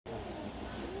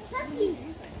Hey,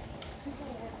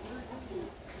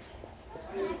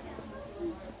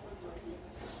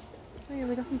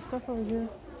 they got some stuff over here.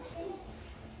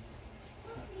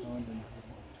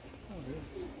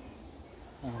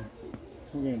 What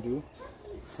we're gonna do?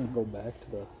 We're gonna go back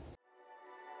to the.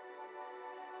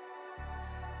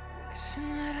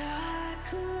 Wishing that I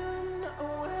could run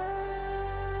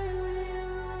away with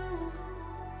you.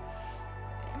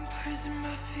 Imprisoned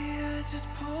by fear, just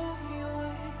pull me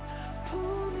away,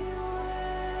 pull me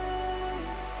away.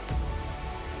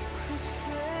 Secret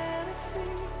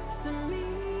fantasies of me.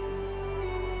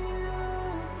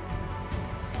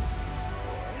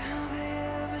 Will they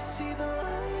ever see the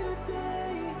light of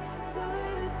day,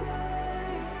 light of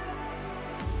day?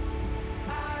 I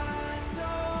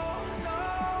don't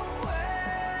know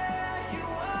where you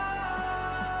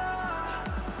are,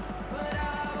 but I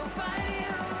will find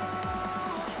you.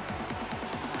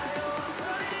 I will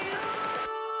find you.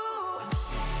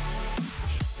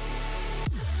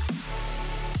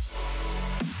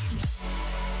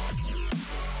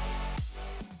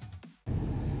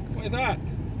 What I thought?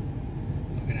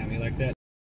 Looking at me like that.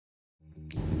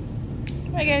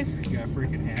 Hi guys. You got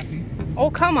freaking happy?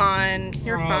 Oh, come on.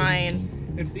 You're fine.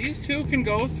 If these two can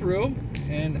go through,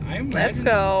 and I'm Let's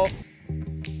go.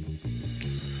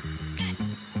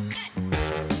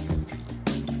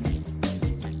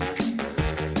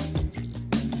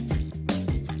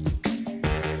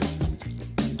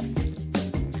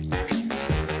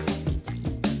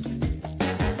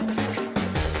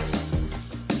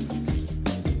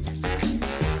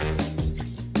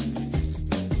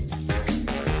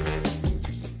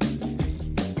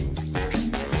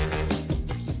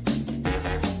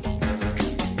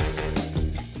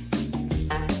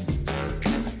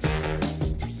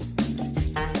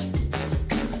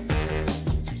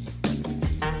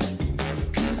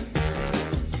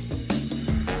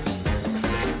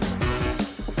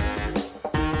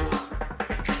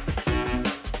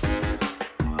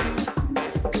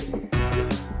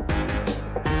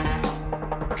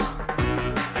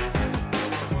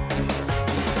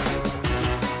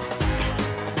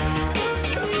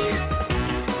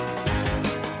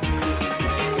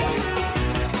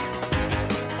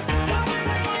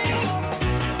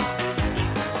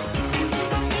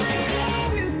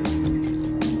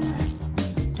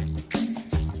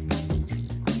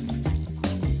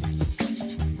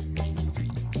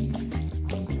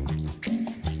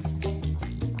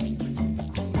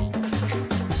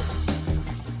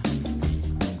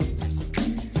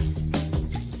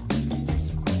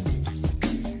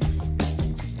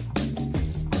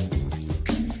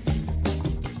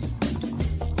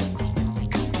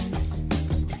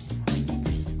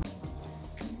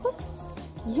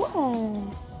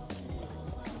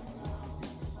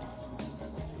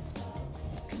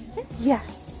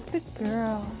 Yes, good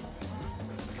girl.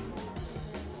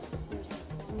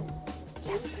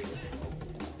 Yes.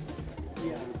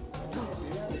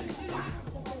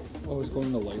 I was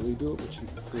going to lightly do it, but she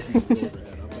couldn't throw her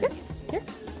head up. Yes, here.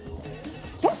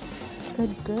 Yes,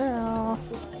 good girl.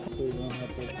 So you don't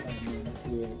have to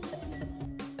do it.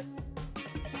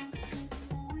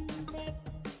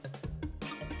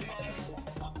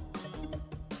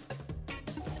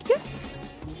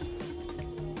 Yes.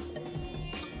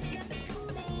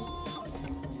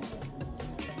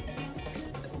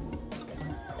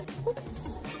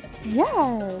 Oops.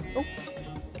 Yes. Oh.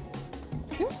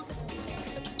 Here.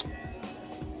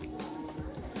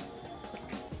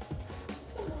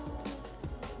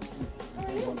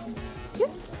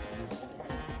 Yes.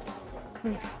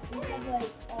 We have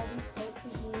like all these types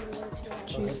of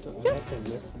new Jeez.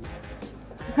 Yes.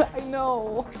 I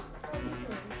know.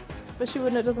 Especially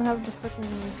when it doesn't have the freaking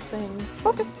thing.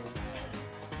 Focus.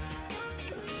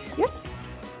 Yes.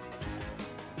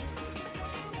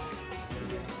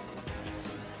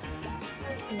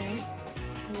 Yeah. It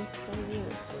was so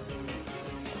weird.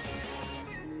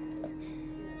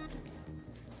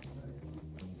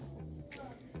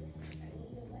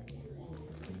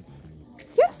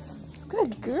 Yes.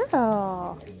 Good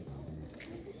girl.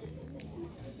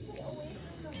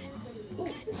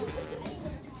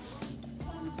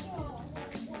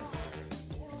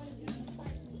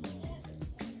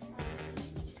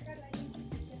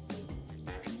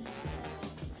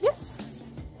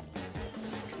 Yes.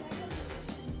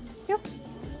 Yep.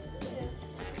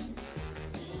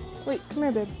 Wait, come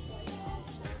here, babe.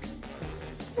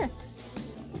 Come here.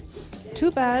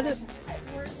 Too bad.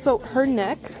 So her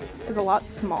neck is a lot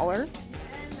smaller.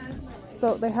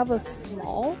 So they have a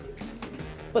small,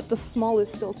 but the small is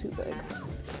still too big.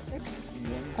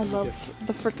 I love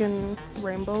the frickin'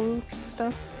 rainbow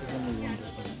stuff.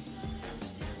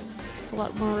 It's a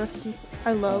lot more rusty.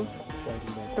 I love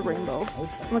sliding back. the rainbow. Okay.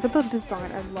 Look at the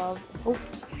design. I love. Oh,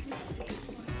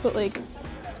 but like,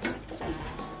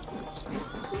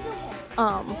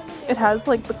 it has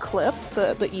like the clip,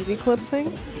 the easy clip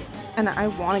thing, and I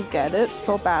want to get it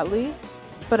so badly,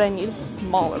 but I need a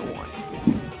smaller one.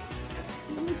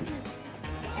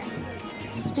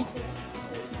 Spin.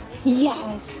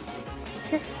 Yes.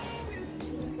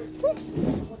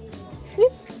 Here.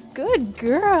 Good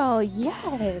girl.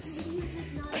 Yes.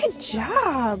 Good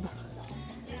job.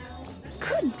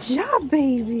 Good job,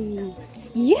 baby.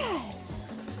 Yes.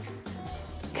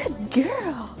 Good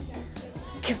girl.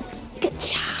 Good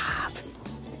job.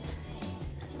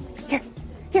 Here.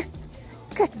 Here.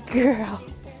 Good girl.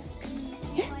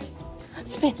 Here.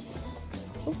 Spin.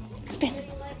 Oh, spin.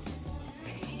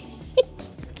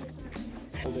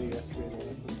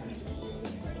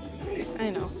 I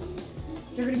know.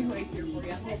 They're gonna be right here for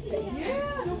you.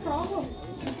 Yeah, no problem.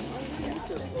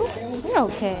 You're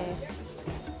okay.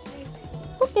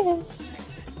 Focus.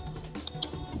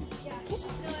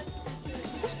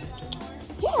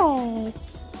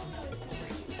 Yes.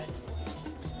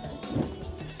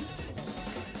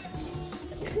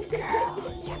 Good girl.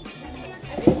 Yes.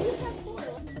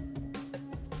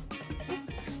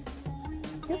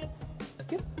 Yep.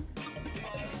 Yep.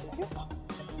 Yep.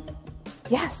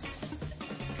 Yes.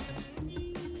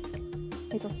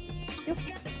 Hazel. Yep.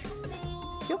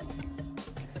 Yep.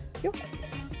 Yep.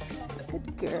 Good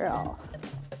girl.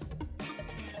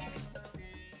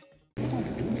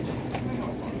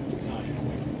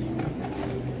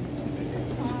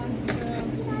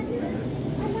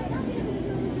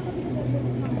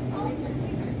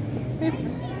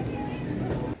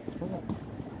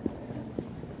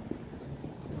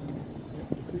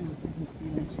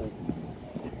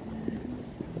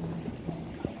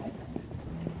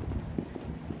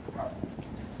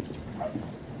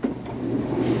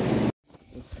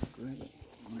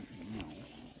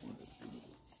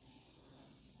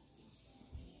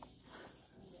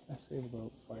 I save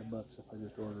about $5 if I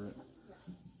just order it.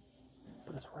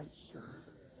 But it's right here.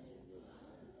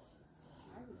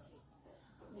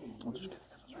 I'll just get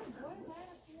this right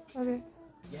here. Okay.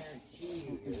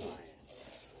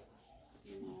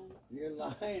 You're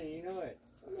lying, you know it.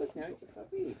 Look, now it's a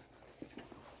puppy.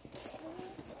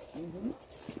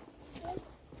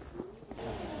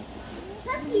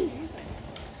 Puppy.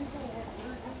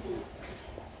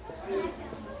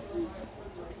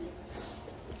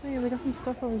 Oh yeah, we got some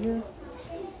stuff over here.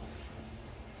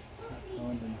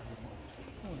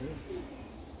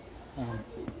 What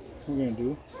we're gonna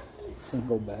do? We're gonna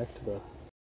go back to the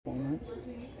Walmart.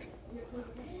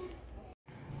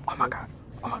 Oh my god.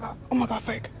 Oh my god. Oh my god,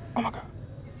 fake. Oh my god.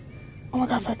 Oh my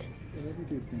god, fake.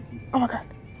 Oh my god.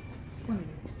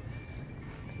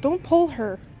 Don't pull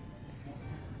her.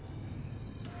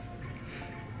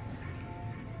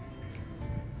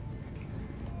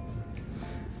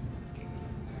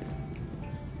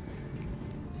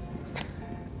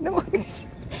 No.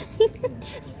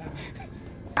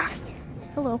 Ah.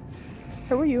 Hello.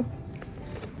 How are you?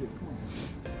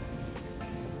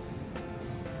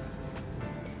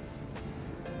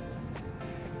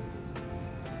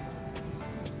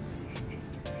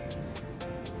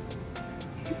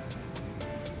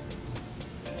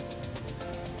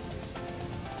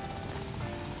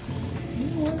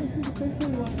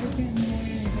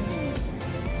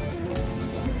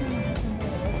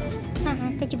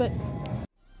 Catch your butt.